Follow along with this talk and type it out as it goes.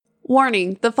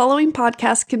Warning, the following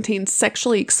podcast contains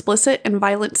sexually explicit and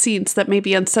violent scenes that may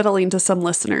be unsettling to some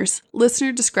listeners.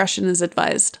 Listener discretion is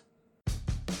advised.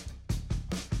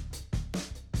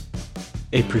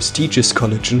 A prestigious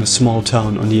college in a small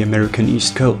town on the American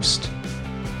East Coast.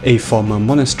 A former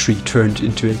monastery turned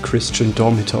into a Christian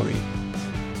dormitory.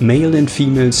 Male and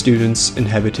female students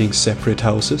inhabiting separate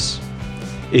houses.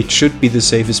 It should be the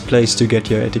safest place to get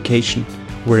your education,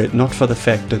 were it not for the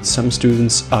fact that some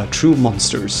students are true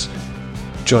monsters.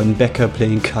 Join Becca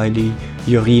playing Kylie,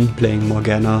 Yoreen playing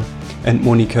Morgana, and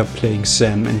Monica playing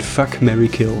Sam in Fuck, Marry,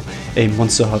 Kill, a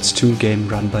Monster Hearts 2 game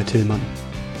run by Tillman.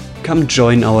 Come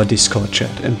join our Discord chat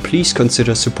and please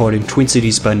consider supporting Twin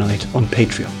Cities by Night on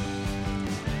Patreon.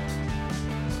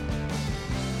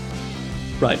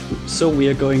 Right, so we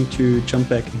are going to jump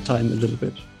back in time a little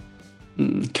bit.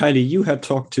 Kylie, you had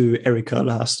talked to Erica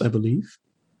last, I believe.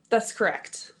 That's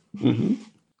correct. Mm-hmm.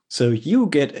 So you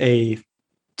get a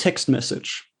text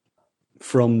message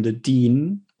from the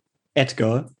dean,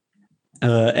 Edgar,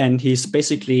 and he's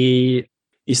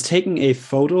taking a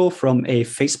photo from a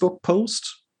Facebook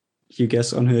post, you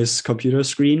guess, on his computer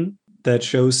screen that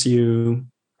shows you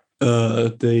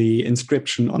the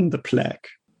inscription on the plaque.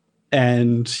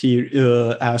 And he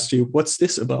asked you, what's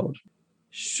this about?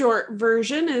 Short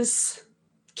version is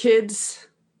kids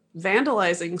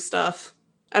vandalizing stuff.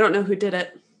 I don't know who did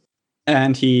it.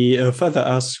 And he further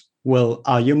asks, well,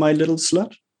 are you my little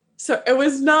slut? So it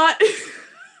was not...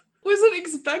 wasn't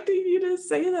expecting you to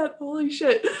say that. Holy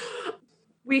shit.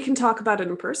 We can talk about it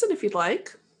in person if you'd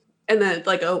like. And then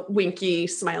like a winky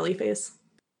smiley face.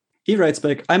 He writes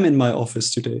back, I'm in my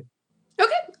office today.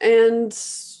 Okay. And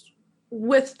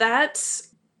with that,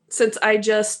 since I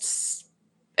just...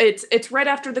 It's right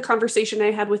after the conversation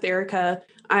I had with Erica.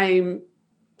 I'm...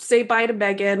 say bye to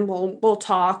Megan. We'll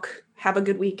talk. Have a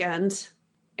good weekend.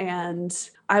 And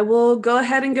I will go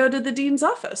ahead and go to the dean's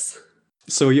office.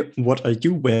 So what are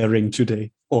you wearing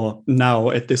today? Or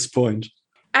now at this point?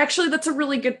 Actually, that's a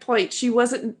really good point. She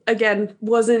wasn't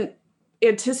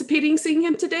anticipating seeing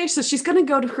him today. So she's going to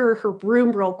go to her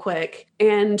room real quick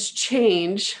and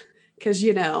change. Because,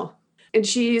 and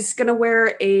she's going to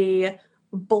wear a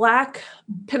black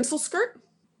pencil skirt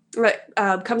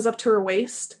that comes up to her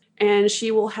waist. And she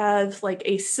will have like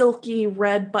a silky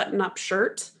red button-up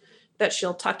shirt that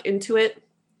she'll tuck into it.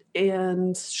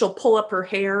 And she'll pull up her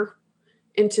hair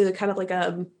into kind of like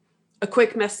a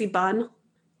quick, messy bun.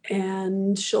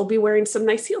 And she'll be wearing some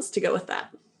nice heels to go with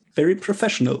that. Very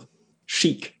professional.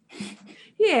 Chic.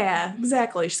 Yeah,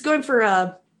 exactly. She's going for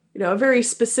a very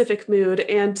specific mood.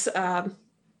 And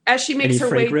as she makes her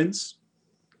fragrance?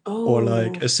 way... Or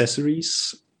like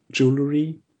accessories,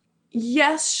 jewelry?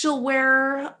 Yes, she'll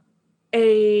wear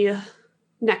a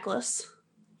necklace.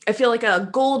 I feel like a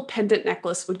gold pendant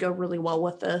necklace would go really well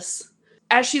with this.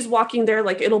 As she's walking there,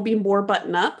 like it'll be more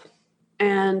button up.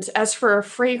 And as for a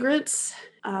fragrance,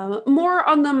 more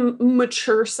on the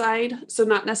mature side. So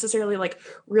not necessarily like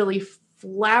really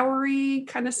flowery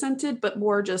kind of scented, but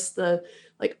more just the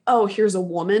like, oh, here's a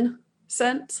woman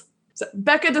scent. So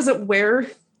Becca doesn't wear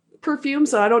perfume,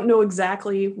 so I don't know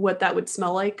exactly what that would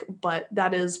smell like, but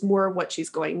that is more what she's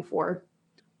going for.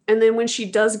 And then when she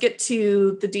does get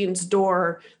to the dean's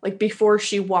door, like before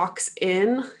she walks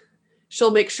in,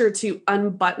 she'll make sure to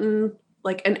unbutton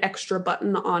like an extra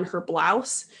button on her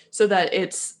blouse so that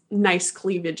it's nice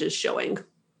cleavage is showing.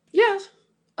 Yeah,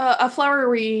 a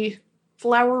flowery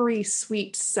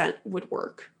sweet scent would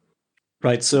work.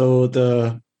 Right, so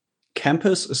the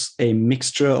campus is a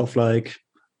mixture of like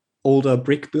older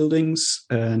brick buildings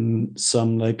and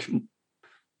some like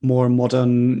more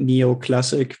modern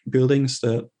neoclassic buildings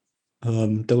that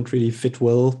don't really fit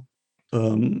well.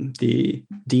 The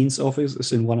dean's office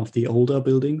is in one of the older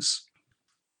buildings.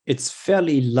 It's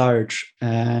fairly large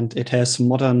and it has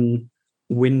modern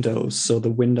windows. So the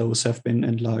windows have been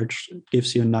enlarged. It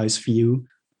gives you a nice view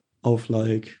of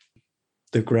like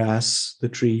the grass, the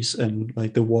trees, and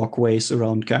like the walkways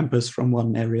around campus from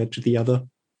one area to the other.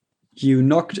 You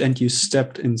knocked and you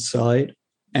stepped inside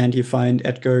and you find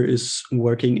Edgar is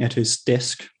working at his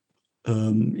desk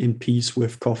in peace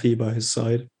with coffee by his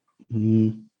side.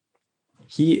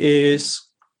 He is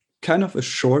kind of a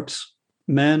short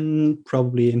man,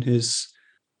 probably in his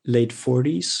late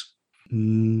 40s.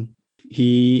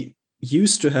 He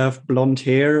used to have blonde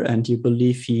hair and you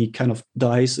believe he kind of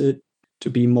dyes it to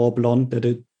be more blonde than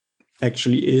it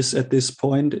actually is at this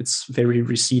point. It's very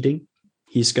receding.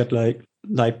 He's got like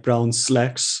light brown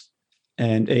slacks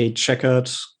and a checkered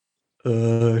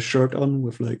shirt on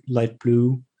with like light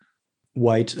blue,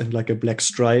 white, and like a black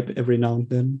stripe every now and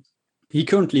then. He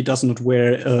currently does not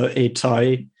wear a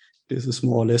tie This is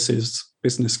more or less his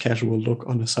business casual look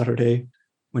on a Saturday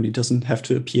when he doesn't have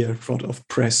to appear in front of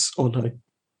press or like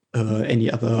any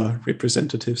other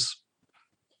representatives.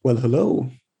 Well,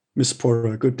 hello, Miss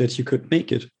Porter. Good that you could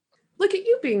make it. Look at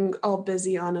you being all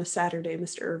busy on a Saturday,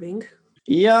 Mr. Irving.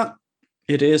 Yeah,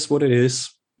 it is what it is.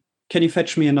 Can you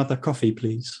fetch me another coffee,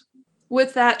 please?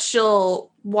 With that,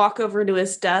 she'll walk over to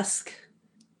his desk,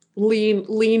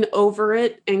 lean over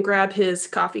it, and grab his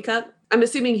coffee cup. I'm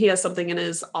assuming he has something in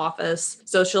his office,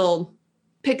 so she'll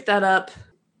pick that up.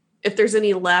 If there's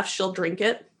any left, she'll drink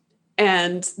it,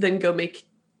 and then go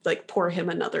pour him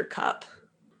another cup.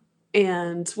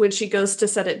 And when she goes to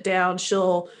set it down,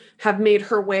 she'll have made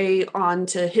her way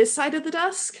onto his side of the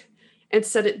desk and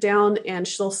set it down, and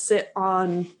she'll sit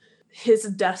on his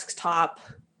desktop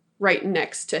right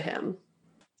next to him.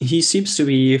 He seems to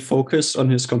be focused on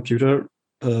his computer,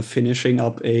 finishing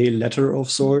up a letter of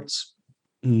sorts.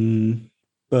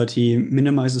 But he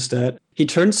minimizes that. He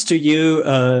turns to you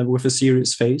with a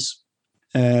serious face,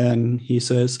 and he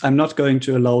says, I'm not going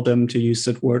to allow them to use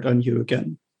that word on you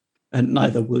again, and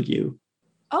neither will you.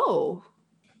 Oh,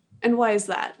 and why is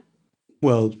that?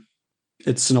 Well,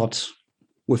 it's not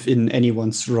within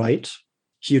anyone's right.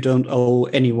 You don't owe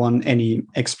anyone any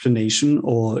explanation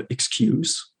or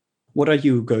excuse. What are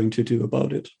you going to do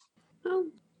about it? Well,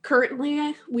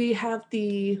 currently we have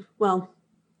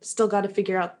still got to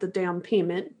figure out the damn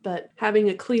payment, but having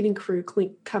a cleaning crew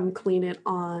come clean it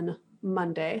on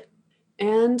Monday.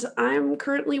 And I'm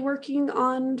currently working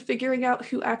on figuring out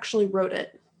who actually wrote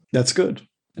it. That's good.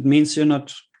 It means you're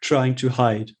not trying to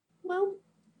hide. Well,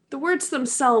 the words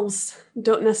themselves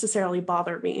don't necessarily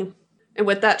bother me. And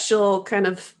with that, she'll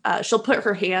she'll put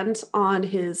her hand on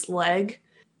his leg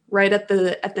right at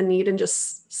the knee and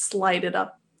just slide it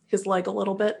up his leg a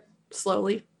little bit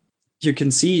slowly. You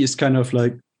can see he's kind of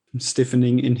like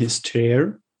stiffening in his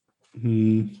chair.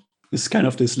 It's kind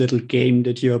of this little game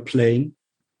that you're playing.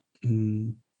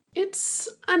 It's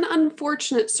an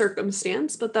unfortunate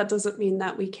circumstance, but that doesn't mean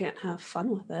that we can't have fun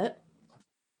with it.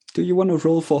 Do you want to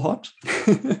roll for hot?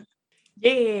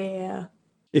 Yeah.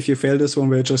 If you fail this one,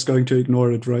 we're just going to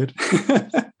ignore it, right?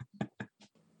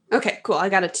 Okay, cool. I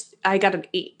got an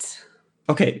 8.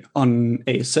 Okay, on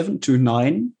a 7 to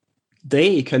 9,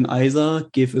 they can either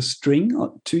give a string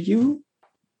to you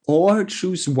or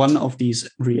choose one of these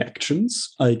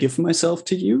reactions. I give myself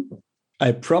to you.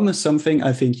 I promise something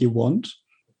I think you want.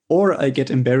 Or I get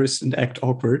embarrassed and act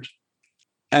awkward.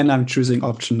 And I'm choosing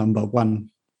option number 1.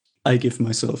 I give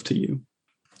myself to you.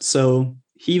 So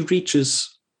he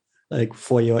reaches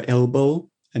for your elbow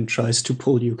and tries to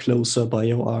pull you closer by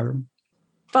your arm.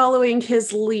 Following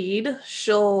his lead,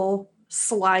 she'll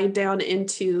slide down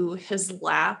into his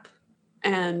lap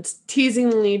and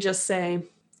teasingly just say,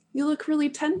 "You look really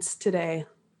tense today.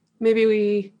 Maybe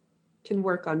we can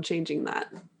work on changing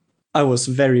that." I was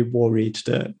very worried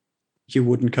that you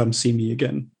wouldn't come see me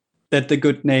again. That the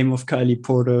good name of Kylie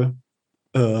Porter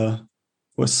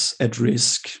was at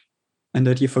risk, and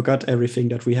that you forgot everything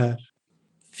that we had.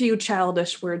 Few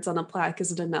childish words on a plaque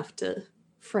isn't enough to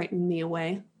frighten me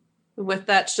away. With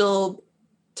that, she'll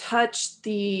touch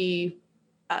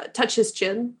his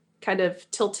chin, kind of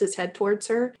tilt his head towards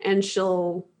her, and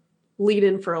she'll lead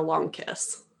in for a long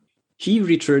kiss. He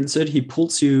returns it. He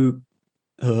pulls you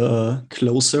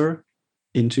closer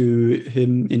into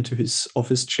his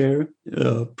office chair,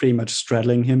 pretty much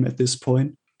straddling him at this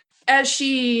point. As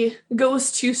she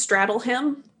goes to straddle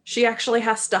him, she actually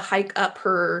has to hike up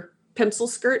her pencil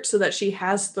skirt so that she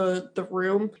has the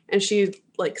room, and she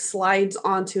slides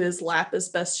onto his lap as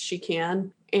best she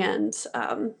can, and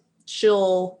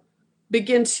she'll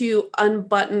begin to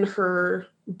unbutton her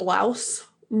blouse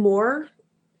more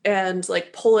and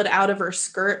pull it out of her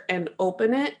skirt and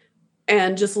open it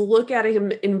and just look at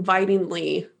him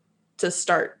invitingly to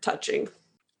start touching.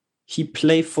 He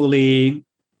playfully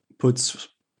puts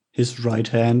his right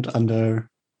hand under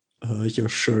your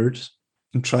shirt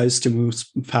and tries to move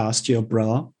past your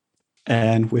bra,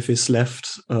 and with his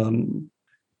left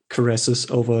caresses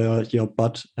over your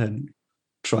butt and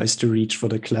tries to reach for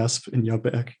the clasp in your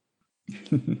back.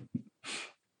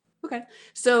 Okay,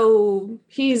 so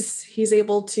he's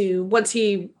able to, once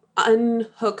he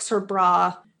unhooks her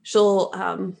bra, she'll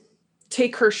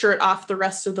take her shirt off the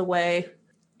rest of the way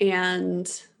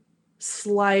and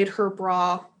slide her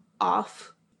bra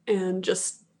off and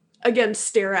just again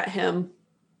stare at him,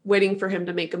 waiting for him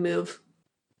to make a move.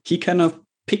 He kind of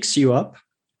picks you up,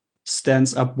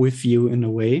 stands up with you in a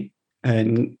way,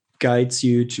 and guides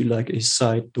you to a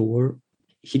side door.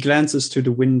 He glances to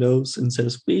the windows and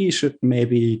says, "We should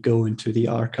maybe go into the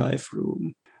archive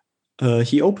room."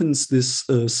 He opens this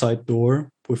side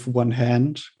door with one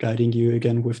hand, guiding you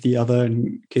again with the other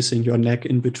and kissing your neck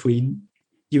in between.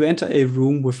 You enter a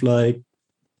room with like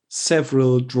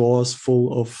several drawers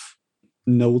full of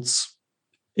notes,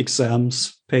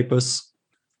 exams, papers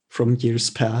from years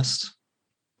past.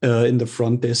 In the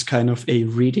front, there's kind of a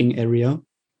reading area.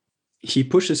 He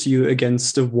pushes you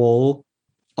against the wall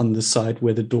on the side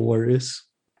where the door is.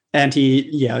 And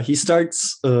he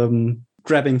starts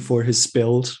grabbing for his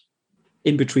belt.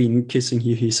 In between kissing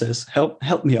you, he says,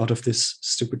 help me out of this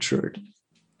stupid shirt.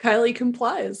 Kylie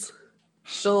complies.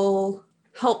 She'll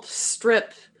help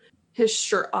strip his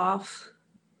shirt off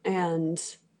and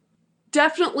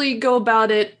definitely go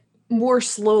about it more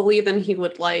slowly than he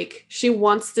would like. She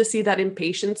wants to see that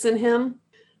impatience in him.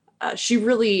 She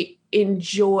really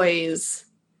enjoys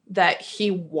that he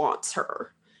wants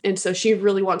her. And so she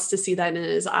really wants to see that in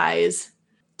his eyes.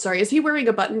 Sorry, is he wearing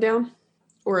a button down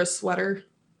or a sweater?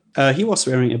 He was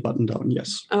wearing a button down,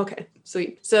 yes. Okay,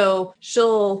 sweet. So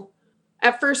she'll,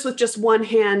 at first with just one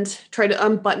hand, try to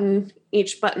unbutton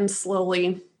each button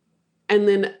slowly. And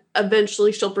then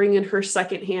eventually she'll bring in her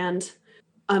second hand,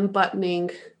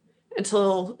 unbuttoning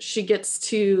until she gets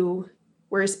to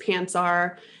where his pants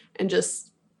are and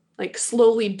just like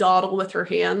slowly dawdle with her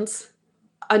hands,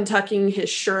 untucking his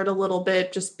shirt a little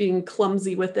bit, just being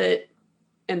clumsy with it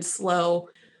and slow.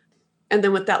 And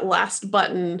then with that last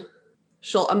button,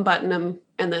 she'll unbutton him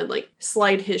and then like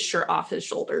slide his shirt off his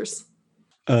shoulders.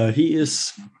 He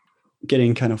is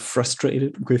getting kind of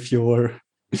frustrated with your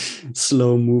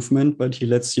slow movement, but he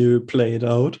lets you play it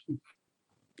out.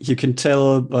 You can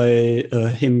tell by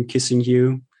him kissing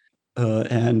you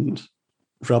and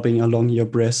rubbing along your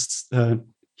breasts.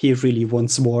 He really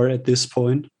wants more at this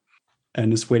point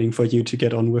and is waiting for you to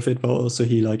get on with it, but also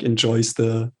he like enjoys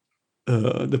the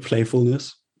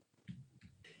playfulness.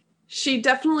 She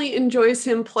definitely enjoys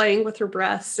him playing with her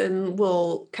breasts and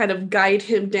will kind of guide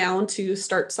him down to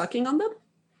start sucking on them.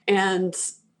 And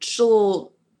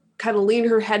she'll kind of lean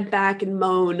her head back and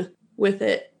moan with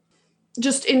it,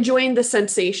 just enjoying the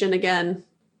sensation again.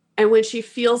 And when she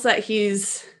feels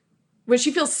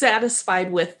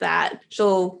satisfied with that,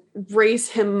 she'll raise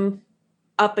him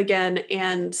up again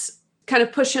and kind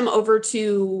of push him over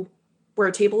to where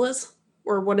a table is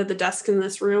or one of the desks in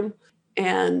this room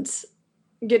and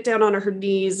get down on her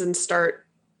knees and start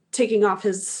taking off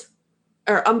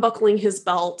unbuckling his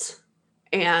belt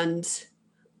and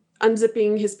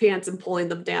unzipping his pants and pulling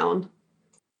them down.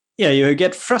 Yeah, you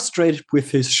get frustrated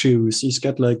with his shoes. He's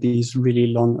got like these really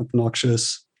long,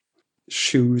 obnoxious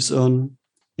shoes on.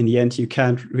 In the end, you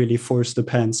can't really force the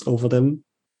pants over them.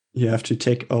 You have to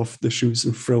take off the shoes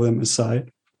and throw them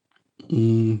aside.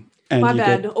 And my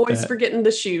bad, always forgetting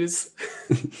the shoes.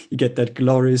 You get that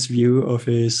glorious view of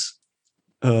his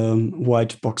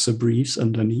white boxer briefs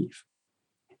underneath.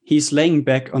 He's laying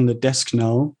back on the desk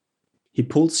now. He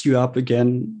pulls you up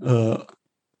again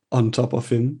on top of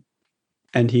him,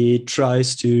 and he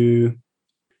tries to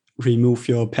remove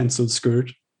your pencil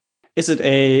skirt. Is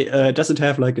it does it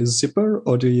have like a zipper,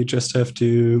 or do you just have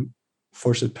to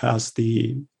force it past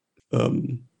the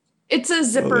it's a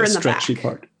zipper in the stretchy back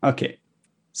part? Okay.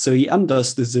 So he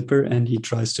undoes the zipper and he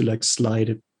tries to like slide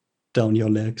it down your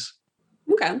legs.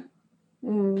 Okay.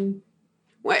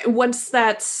 Once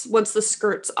the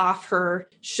skirt's off her,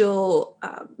 she'll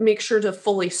make sure to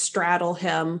fully straddle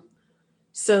him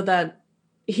so that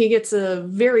he gets a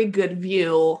very good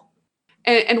view.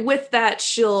 And with that,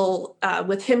 she'll,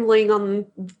 with him laying on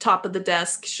top of the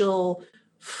desk, she'll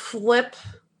flip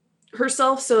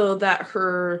herself so that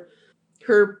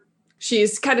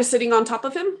she's kind of sitting on top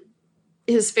of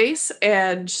his face,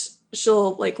 and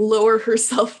she'll like lower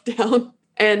herself down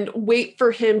and wait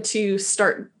for him to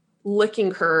start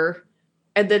licking her,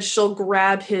 and then she'll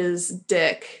grab his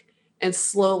dick and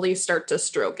slowly start to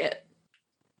stroke it.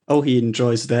 Oh, he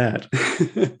enjoys that.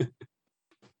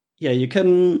 Yeah, you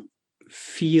can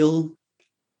feel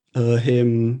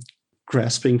him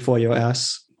grasping for your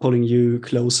ass, pulling you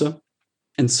closer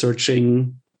and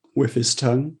searching with his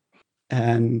tongue.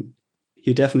 And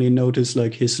you definitely notice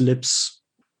like his lips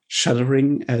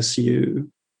shuddering as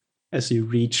you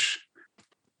reach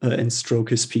and stroke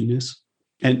his penis.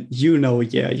 And you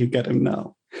got him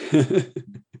now.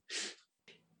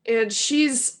 And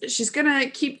she's gonna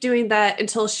keep doing that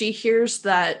until she hears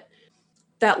that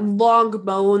long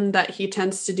moan that he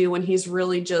tends to do when he's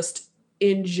really just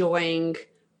enjoying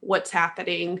what's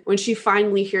happening. When she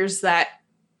finally hears that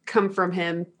come from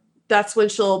him, that's when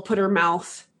she'll put her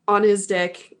mouth on his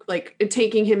dick, like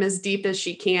taking him as deep as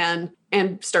she can,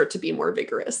 and start to be more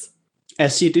vigorous.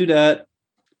 As you do that,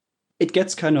 it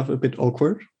gets kind of a bit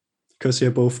awkward because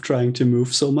you're both trying to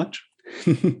move so much.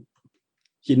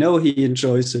 You know he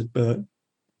enjoys it, but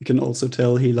You can also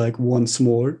tell he like wants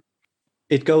more.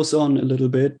 It goes on a little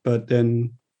bit, but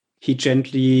then he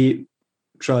gently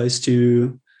tries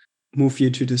to move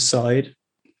you to the side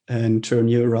and turn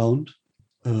you around.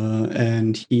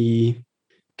 And he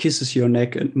kisses your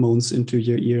neck and moans into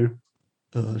your ear.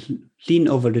 Lean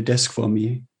over the desk for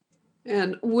me.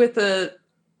 And with a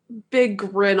big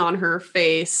grin on her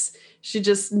face, she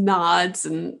just nods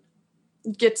and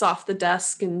gets off the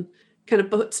desk and kind of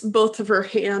puts both of her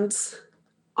hands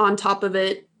on top of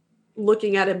it,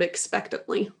 looking at him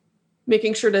expectantly,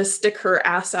 making sure to stick her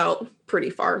ass out pretty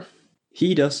far.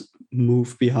 He does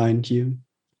move behind you.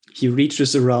 He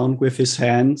reaches around with his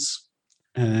hands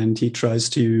and he tries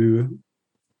to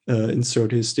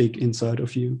insert his dick inside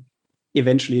of you.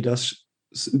 Eventually does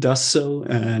so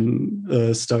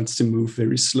and starts to move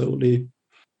very slowly.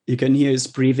 You can hear his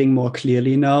breathing more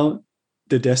clearly now.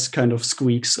 The desk kind of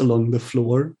squeaks along the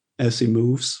floor as he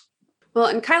moves. Well,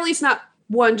 and Kylie's not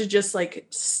one to just like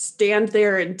stand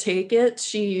there and take it.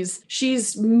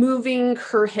 She's moving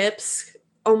her hips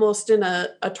almost in a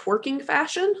twerking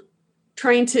fashion,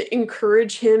 trying to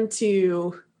encourage him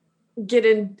to get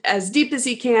in as deep as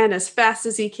he can, as fast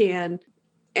as he can.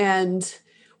 And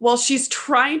while she's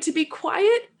trying to be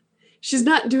quiet, she's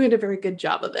not doing a very good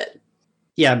job of it.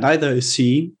 Yeah, neither is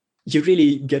he. You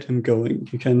really get him going.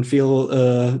 You can feel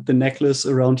the necklace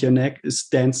around your neck is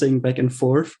dancing back and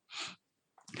forth,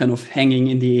 kind of hanging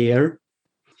in the air.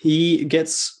 He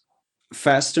gets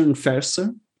faster and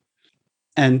faster,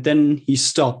 and then he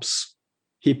stops.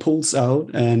 He pulls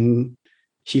out and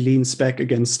he leans back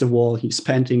against the wall. He's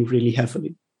panting really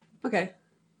heavily. Okay.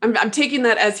 I'm taking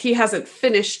that as he hasn't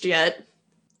finished yet.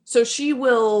 So she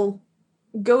will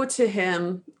go to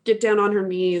him, get down on her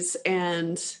knees,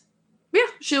 and yeah,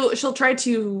 she'll try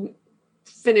to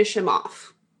finish him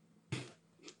off.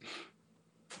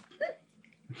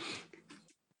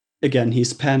 Again,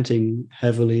 he's panting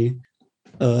heavily.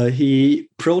 He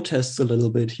protests a little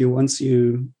bit. He wants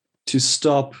you to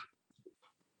stop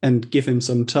and give him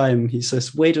some time. He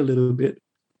says, wait a little bit.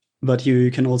 But you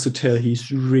can also tell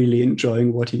he's really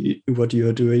enjoying what you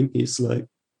are doing. He's like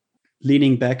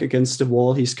leaning back against the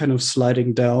wall. He's kind of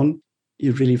sliding down.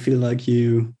 You really feel like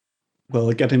you,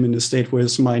 get him in a state where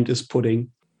his mind is pudding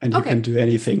and you can do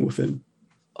anything with him.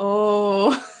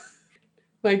 Oh,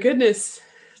 my goodness.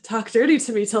 Talk dirty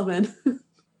to me, Tillman.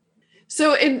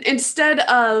 So instead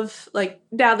of like,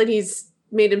 now that he's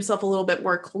made himself a little bit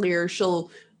more clear,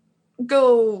 she'll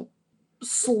go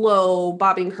slow,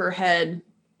 bobbing her head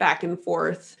back and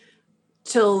forth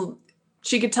till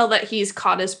she could tell that he's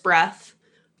caught his breath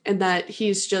and that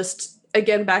he's just,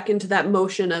 again, back into that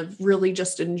motion of really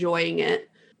just enjoying it.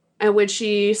 And when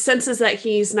she senses that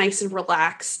he's nice and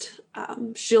relaxed,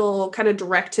 she'll kind of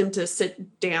direct him to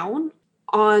sit down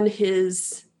on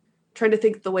his, trying to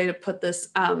think the way to put this,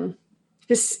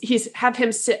 have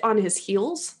him sit on his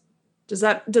heels. Does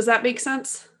that make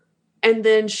sense? And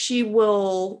then she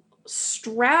will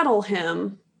straddle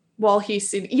him while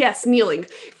he's sitting. Yes, kneeling.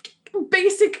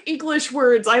 Basic English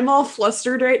words. I'm all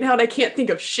flustered right now and I can't think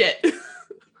of shit.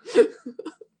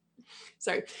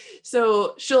 Sorry.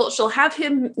 So she'll have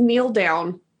him kneel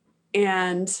down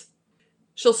and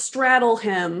she'll straddle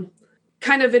him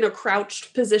kind of in a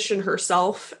crouched position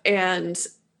herself and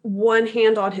one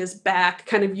hand on his back,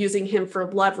 kind of using him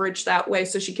for leverage that way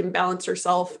so she can balance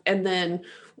herself. And then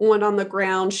one on the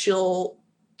ground, she'll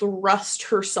thrust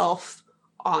herself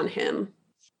on him.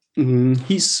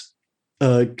 He's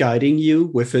guiding you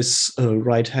with his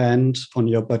right hand on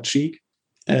your butt cheek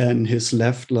and his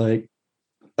left like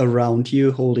around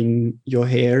you, holding your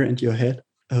hair and your head.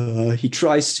 He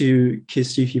tries to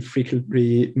kiss you. He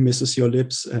frequently misses your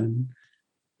lips and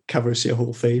covers your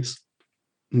whole face.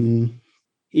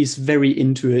 He's very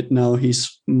into it now.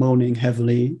 He's moaning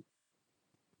heavily.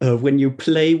 When you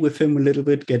play with him a little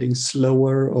bit, getting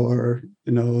slower or,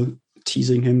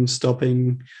 teasing him,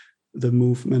 stopping the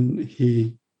movement,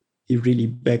 he really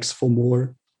begs for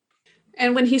more.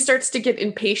 And when he starts to get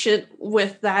impatient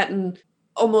with that and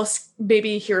almost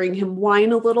maybe hearing him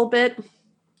whine a little bit,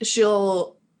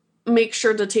 she'll make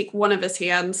sure to take one of his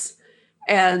hands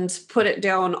and put it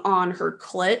down on her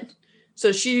clit.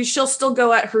 So she'll still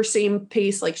go at her same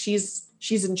pace, like she's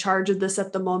in charge of this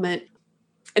at the moment.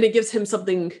 And it gives him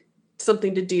something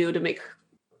to do to make her.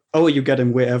 Oh, you get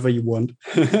him wherever you want.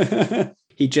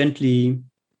 He gently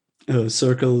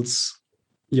circles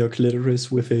your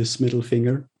clitoris with his middle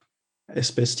finger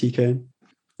as best he can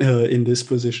in this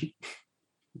position.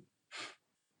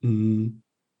 And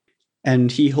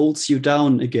he holds you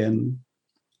down again.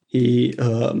 He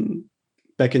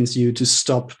beckons you to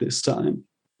stop this time.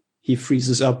 He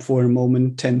freezes up for a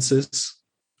moment, tenses,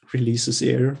 releases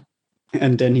air,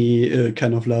 And then he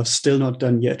kind of laughs, still not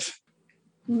done yet.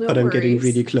 No but I'm worries. getting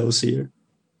really close here.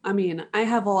 I mean, I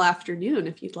have all afternoon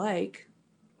if you'd like.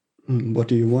 What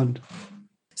do you want?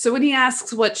 So when he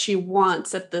asks what she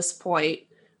wants at this point,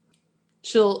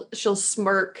 she'll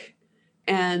smirk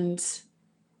and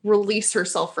release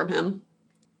herself from him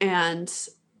and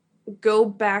go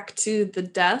back to the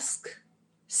desk,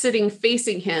 sitting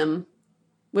facing him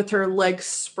with her legs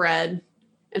spread.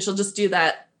 And she'll just do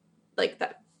that, like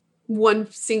that one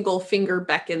single finger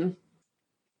beckon.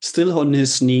 Still on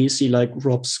his knees, he like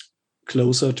rubs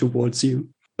closer towards you,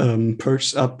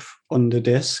 perched up on the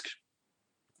desk.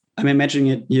 I'm imagining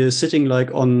it, you're sitting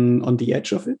like on the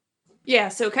edge of it. Yeah,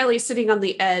 so Kylie's sitting on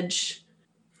the edge.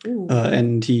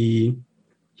 And he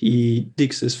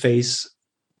digs his face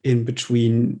in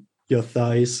between your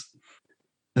thighs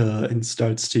and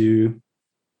starts to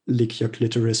lick your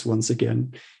clitoris once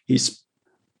again. He's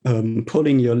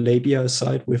pulling your labia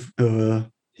aside with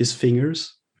his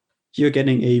fingers. You're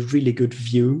getting a really good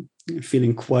view,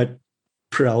 feeling quite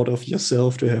proud of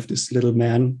yourself to have this little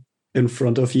man in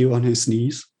front of you on his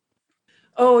knees.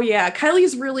 Oh yeah,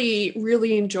 Kylie's really,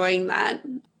 really enjoying that.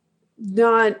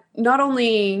 Not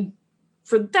only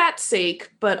for that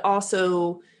sake, but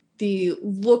also the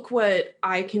look what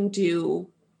I can do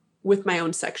with my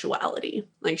own sexuality.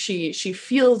 Like she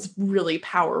feels really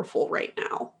powerful right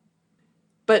now.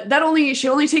 But she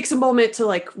only takes a moment to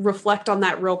like reflect on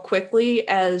that real quickly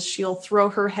as she'll throw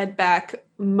her head back,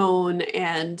 moan,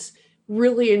 and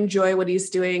really enjoy what he's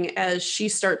doing as she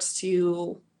starts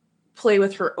to play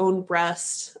with her own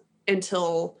breast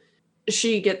until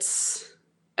she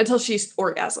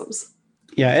orgasms.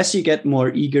 Yeah, as you get more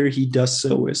eager, he does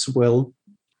so as well.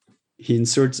 He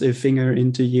inserts a finger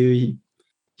into you.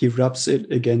 He rubs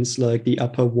it against like the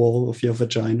upper wall of your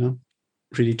vagina.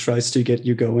 Really tries to get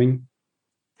you going.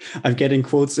 I'm getting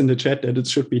quotes in the chat that it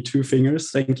should be 2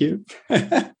 fingers. Thank you.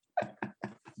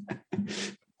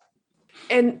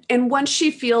 And once she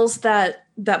feels that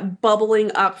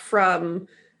bubbling up from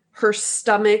her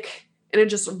stomach and it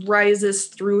just rises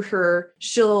through her,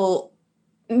 she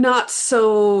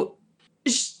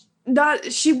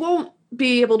won't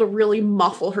be able to really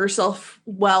muffle herself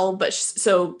well, but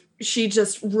so she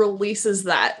just releases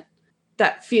that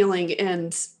feeling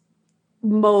and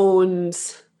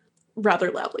moans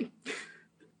rather loudly.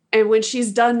 And when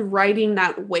she's done riding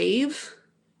that wave,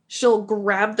 she'll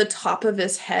grab the top of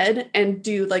his head and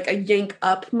do like a yank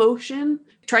up motion,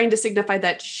 trying to signify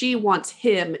that she wants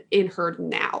him in her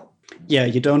now. Yeah,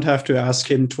 you don't have to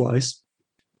ask him twice.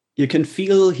 You can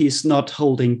feel he's not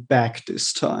holding back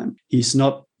this time. He's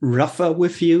not rougher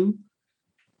with you,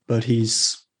 but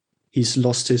he's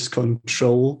lost his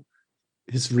control.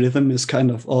 His rhythm is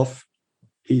kind of off.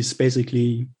 He's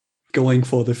basically going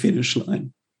for the finish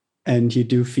line. And you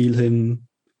do feel him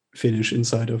finish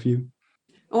inside of you.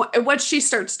 Once she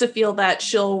starts to feel that,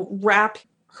 she'll wrap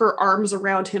her arms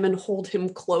around him and hold him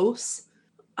close,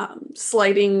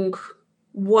 sliding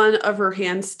one of her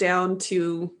hands down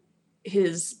to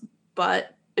his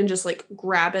butt and just like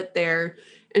grab it there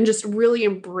and just really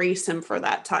embrace him for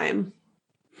that time.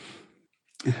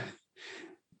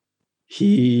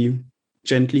 He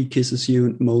gently kisses you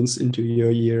and moans into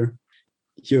your ear.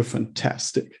 You're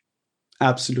fantastic.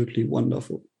 Absolutely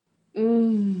wonderful.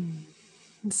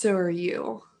 So are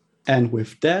you. And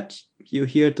with that, you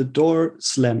hear the door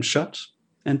slam shut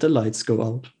and the lights go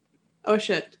out. Oh,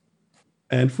 shit.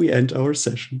 And we end our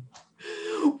session.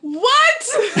 What?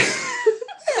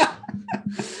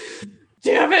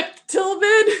 Damn it,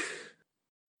 Tillman.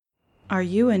 Are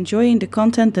you enjoying the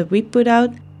content that we put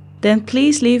out? Then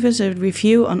please leave us a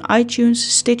review on iTunes,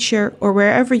 Stitcher, or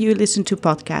wherever you listen to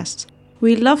podcasts.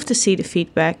 We love to see the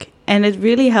feedback, and it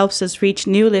really helps us reach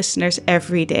new listeners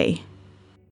every day.